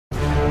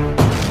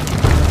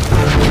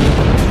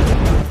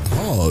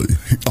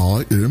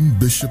I am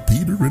Bishop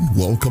Peter, and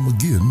welcome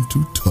again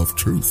to Tough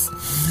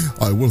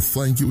Truth. I will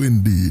thank you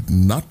indeed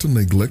not to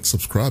neglect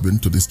subscribing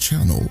to this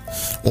channel.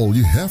 All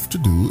you have to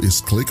do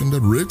is click on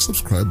that red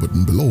subscribe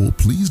button below.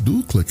 Please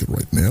do click it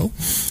right now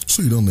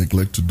so you don't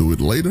neglect to do it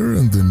later,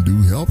 and then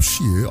do help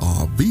share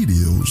our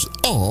videos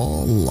a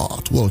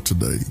lot. Well,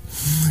 today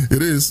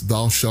it is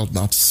Thou Shalt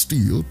Not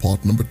Steal,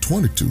 part number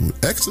 22.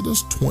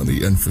 Exodus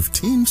 20 and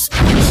 15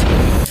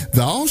 states,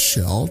 Thou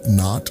shalt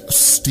not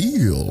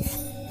steal.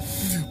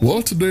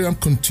 Well, today I'm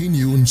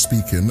continuing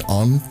speaking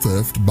on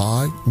theft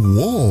by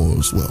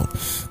wars. Well,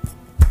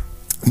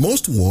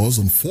 most wars,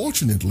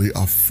 unfortunately,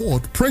 are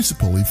fought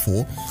principally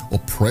for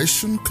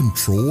oppression,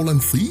 control,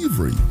 and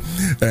thievery.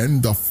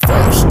 And the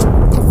first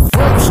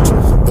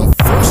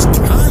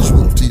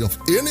casualty of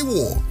any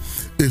war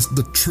is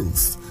the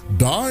truth,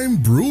 dying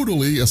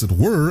brutally, as it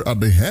were, at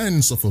the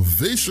hands of a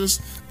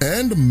vicious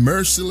and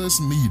merciless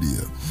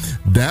media.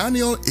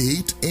 Daniel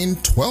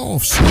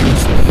 8:12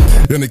 says,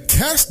 and it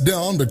cast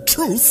down the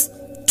truth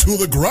to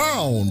the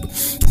ground.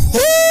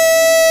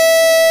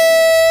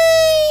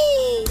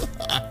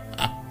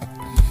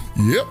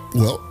 Yep,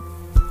 well,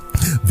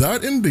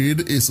 that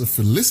indeed is a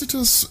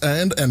felicitous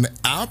and an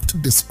apt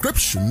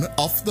description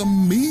of the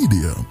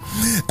media,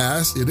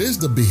 as it is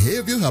the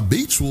behavior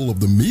habitual of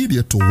the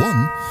media to,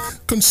 one,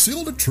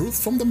 conceal the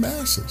truth from the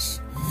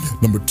masses.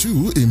 Number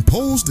two,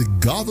 impose the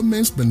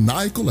government's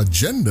maniacal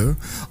agenda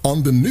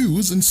on the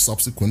news and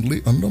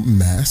subsequently on the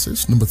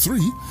masses. Number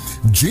three,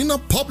 gin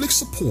up public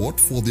support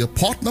for their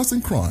partners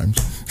in crimes,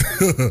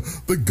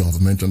 the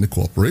government and the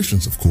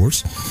corporations, of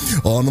course.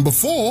 Number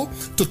four,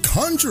 to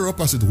conjure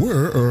up, as it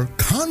were, a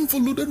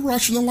convoluted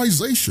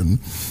rationalization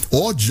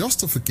or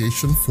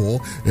justification for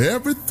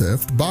every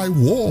theft by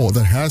war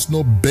that has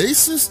no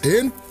basis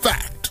in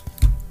fact.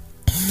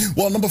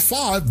 Well, number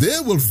five, they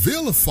will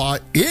vilify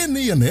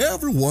any and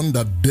everyone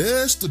that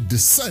dares to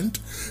dissent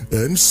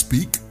and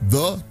speak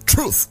the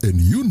truth. And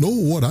you know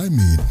what I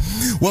mean.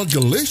 Well,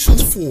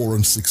 Galatians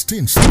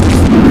 4:16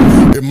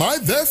 says, am I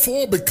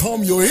therefore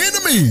become your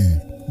enemy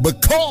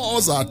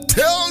because I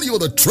tell you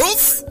the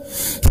truth?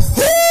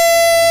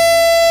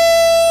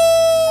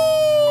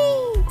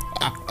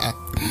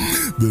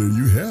 There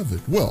you have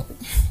it. Well,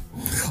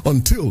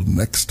 until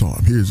next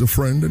time, here's your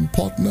friend and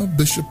partner,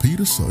 Bishop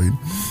Peter, saying,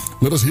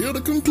 let us hear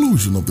the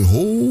conclusion of the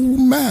whole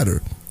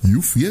matter.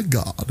 You fear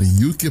God and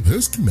you keep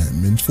his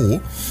commandments,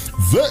 for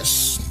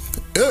this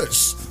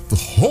is the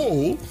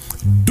whole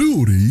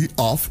duty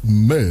of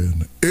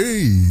men.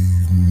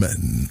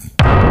 Amen.